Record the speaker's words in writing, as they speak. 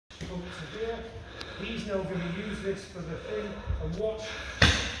up to here. He's now going to use this for the thing, and watch,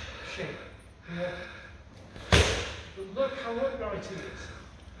 shape. Here. But look how upright he is.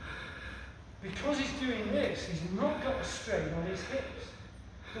 Because he's doing this, he's not got a strain on his hips.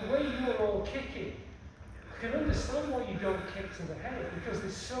 The way you're all kicking, I can understand why you don't kick to the head, because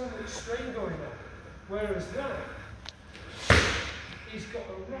there's so much strain going on. Whereas that, he's got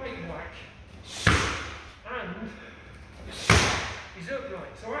a right whack, and he's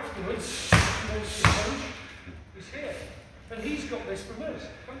upright. So afterwards, he wants to punch, he's here. And he's got this from us,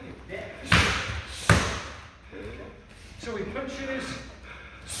 haven't you? Yeah. So he punches,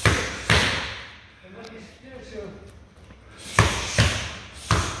 and then he's, yeah, so.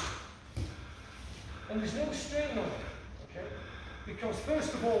 And there's no strain on it, okay? Because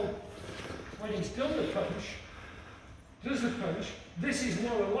first of all, when he's done the punch, does the punch, this is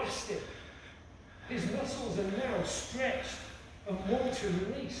now elastic. His muscles are now stretched and want to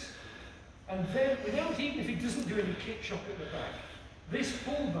release. And then, without even if he doesn't do any kick shock at the back, this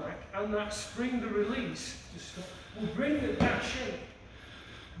pullback and that spring the release will bring that shape.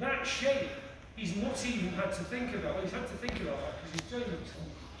 That shape, he's not even had to think about. Well, he's had to think about that because he's doing it.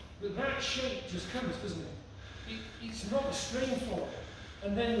 But that shape just comes, doesn't it? It's not a strain for it.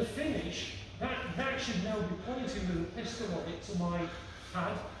 And then the finish, that should now be pointing with a pistol on it to my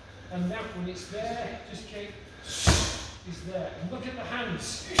pad. And that, when it's there, just keep. Is there. And look at the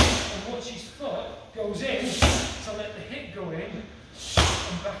hands. And watch his foot goes in to let the hip go in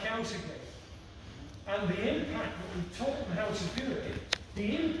and back out again. And the impact that we've taught them how to do it,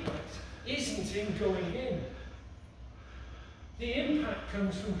 the impact isn't in going in. The impact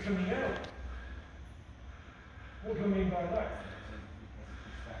comes from coming out. What do I mean by that?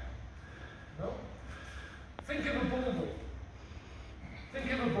 No? Think of a bull whip.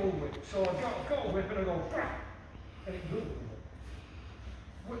 Think of a bull whip. So I've got a whip and I go, bah! And it goes.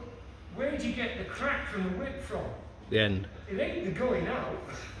 Where do you get the crack from the whip from? The end. It ain't the going out,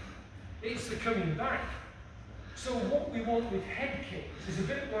 it's the coming back. So what we want with head kicks is a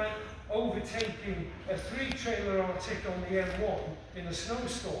bit like overtaking a 3-trailer Arctic on the M1 in a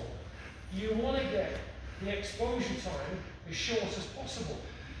snowstorm. You want to get the exposure time as short as possible.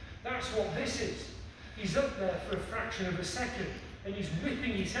 That's what this is. He's up there for a fraction of a second and he's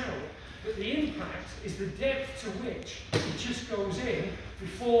whipping it out, but the impact is the depth to which it just goes in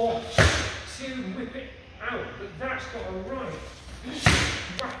before, see him whip it out, but that's got a right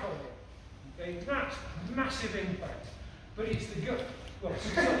whack on it. Okay, that's massive impact, but it's the gut. Well,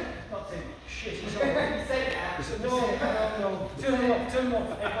 it's not saying shit, it's all right. Say that. So, no, turn off.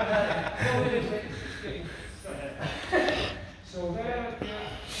 No, it is, it's just getting. So there,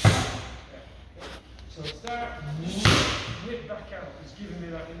 so it's that, whip back out, it's giving me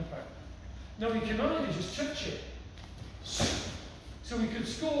that impact. Now we can either just touch it, so we could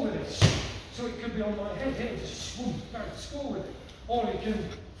score with it. So it could be on my head here, just swoop, bang, score with it. Or it can,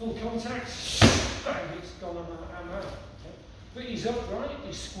 full contact, bang, it's gone on my out. But he's upright,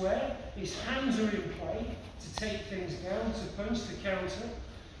 he's square, his hands are in play to take things down, to punch, to counter.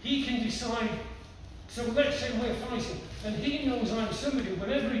 He can decide, so let's say we're fighting, and he knows I'm somebody,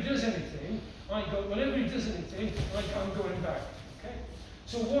 whenever he does anything, I'm going back. Okay?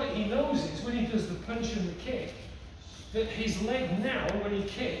 So what he knows is, when he does the punch and the kick, that his leg now, when he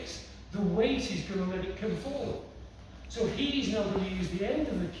kicks, the weight is going to let it come forward. So he's now going to use the end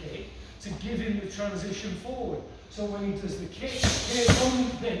of the kick to give him the transition forward. So when he does the kick, here's one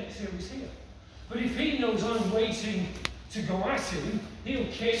bent, so he's here. But if he knows I'm waiting to go at him, he'll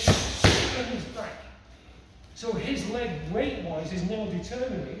kick and he's back. So his leg weight-wise is now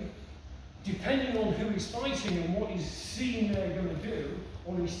determining, depending on who he's fighting and what he's seen they're going to do,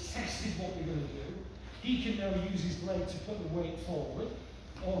 or he's tested what they're going to do, he can now use his leg to put the weight forward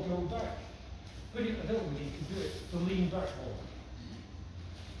or go back. But I don't think he can do it, the lean back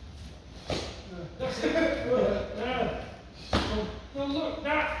one. That's it. Well, look,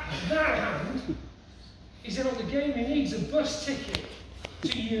 that hand is out of the game. He needs a bus ticket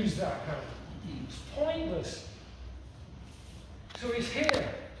to use that hand. It's pointless. So he's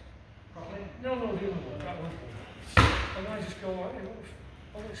here. No, the other one, that one. And I just go, oh,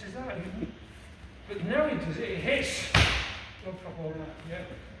 this is that. But now he does it, he hits. No problem, yeah.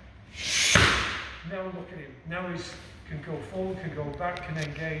 Now look at him. Now he can go forward, can go back, can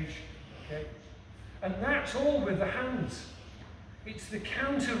engage. Okay? And that's all with the hands. It's the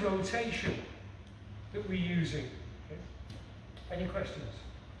counter rotation that we're using. Okay? Any questions?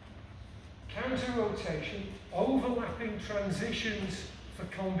 Counter rotation, overlapping transitions for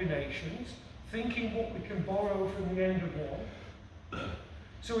combinations, thinking what we can borrow from the end of one.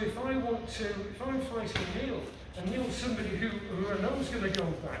 So if I'm fighting Neil and you're somebody who I know is going to go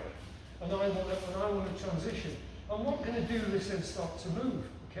back, and I want to transition. I'm not going to do this and start to move,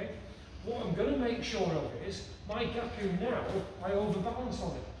 okay? What I'm going to make sure of is, my gaku now, I overbalance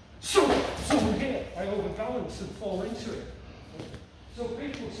on it. So here, I overbalance and fall into it. So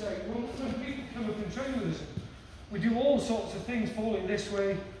people say, well, when people come up and train with us, we do all sorts of things, falling this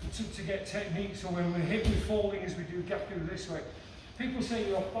way to get techniques, or when we're hit with falling as we do gaku this way. People say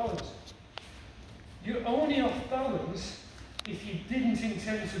you're off balance. You're only off balance if you didn't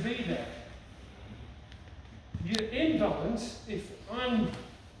intend to be there. You're in balance if I'm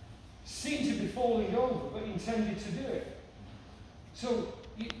seen to be falling over but intended to do it. So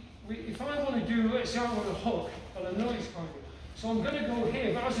if I want to do, let's say I want to hook, and I know it's coming, so I'm going to go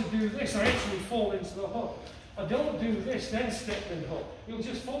here, but as I do this, I actually fall into the hook. I don't do this, then step, then hook. It'll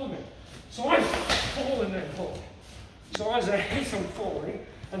just follow me. So I fall and then hook. So as I hit, I'm falling,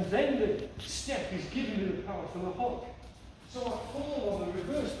 and then the step is giving me the power for the hook. So I fall on the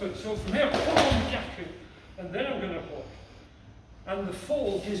reverse punch. So from here, I fall on the gaku, and then I'm going to hook. And the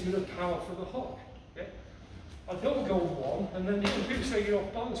fall gives me the power for the hook. Okay? I don't go one, and then people say you're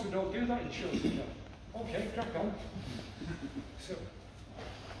off balance, we don't do that in shows. Okay, crack on. So,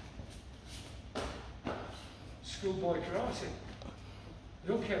 schoolboy karate. I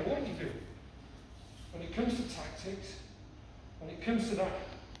don't care what you do. When it comes to tactics, when it comes to that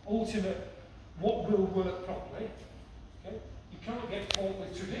ultimate what will work properly, okay, you can't get caught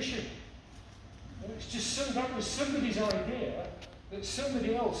with tradition. It's just that was somebody's idea that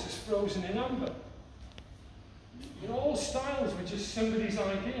somebody else has frozen in amber. You know, all styles were just somebody's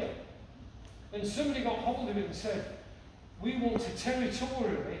idea. Then somebody got hold of it and said, we want to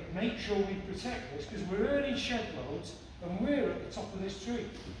territorially make sure we protect this because we're earning shed loads and we're at the top of this tree.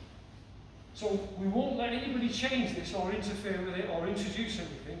 So we won't let anybody change this or interfere with it or introduce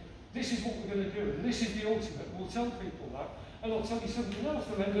anything. This is what we're going to do, and this is the ultimate. We'll tell people that, and I'll tell you something else,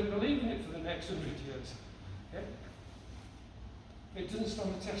 they'll end up believing it for the next 100 years. Okay? It doesn't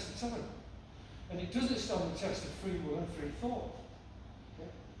stand the test of time. And it doesn't stand the test of free will and free thought. Okay?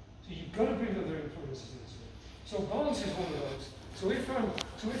 So you've got to bring other influences into it. So balance is one of those. So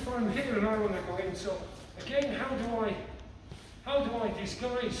if I'm here and I want to go in, so again, how do I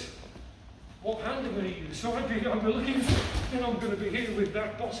disguise what hand I'm going to use? So I'm looking for, then I'm going to be here with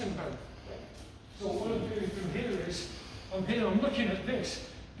that bottom hand. So what I'm doing from here is, I'm looking at this,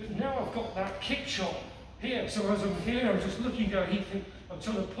 but now I've got that kick shot here. So as I'm here, I'm just looking down, I'm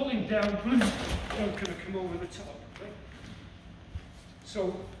sort of pulling down, I'm going to come over the top. Okay?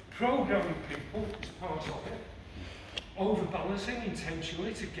 So programming people is part of it. Overbalancing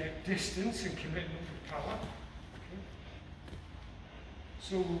intentionally to get distance and commitment of power. Okay.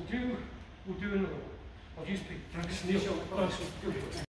 So we'll do another one. I'll use big